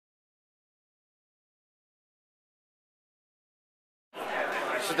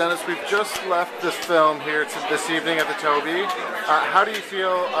So Dennis, we've just left this film here this evening at the Toby. How do you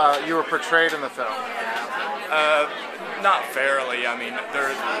feel you were portrayed in the film? Not fairly. I mean,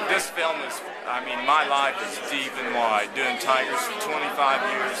 this film is, my life is deep and wide. Doing Tigers for 25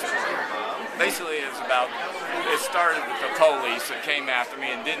 years. Basically, it started with the police that came after me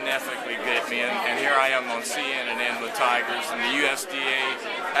and didn't ethically get me, and here I am on CNN with Tigers, and the USDA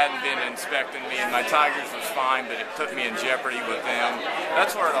hadn't been inspecting me, and my Tigers was fine, but it put me in jeopardy with them.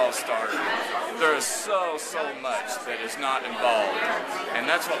 That's where it all started. There is so much that is not involved, and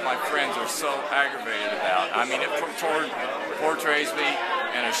that's what my friends are so aggravated about. I mean, it portrays me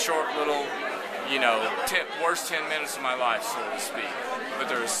in a short little, worst 10 minutes of my life, so to speak. But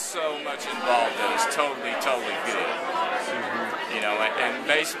there is so much involved that is totally good. And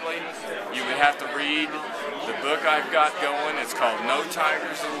basically, you would have to read the book I've got going. It's called No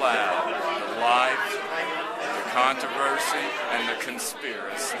Tigers Allowed: The Life, the Controversy, and the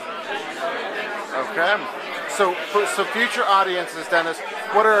Conspiracy. Okay. So future audiences, Dennis,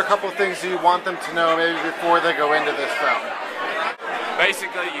 what are a couple of things you want them to know maybe before they go into this film?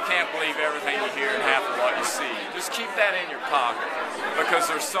 Basically, you can't believe everything you hear and half of what you see. Just keep that in your pocket, because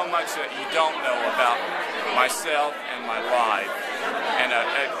there's so much that you don't know about myself and my life. And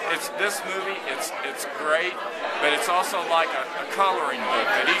this movie, it's great, but it's also like a coloring book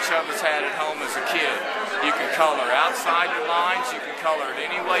that each of us had at home as a kid. You can color outside the lines, you can color it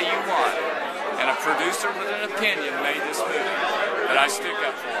any way you want. And a producer with an opinion made this movie that I stick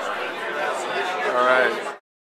up for. All right.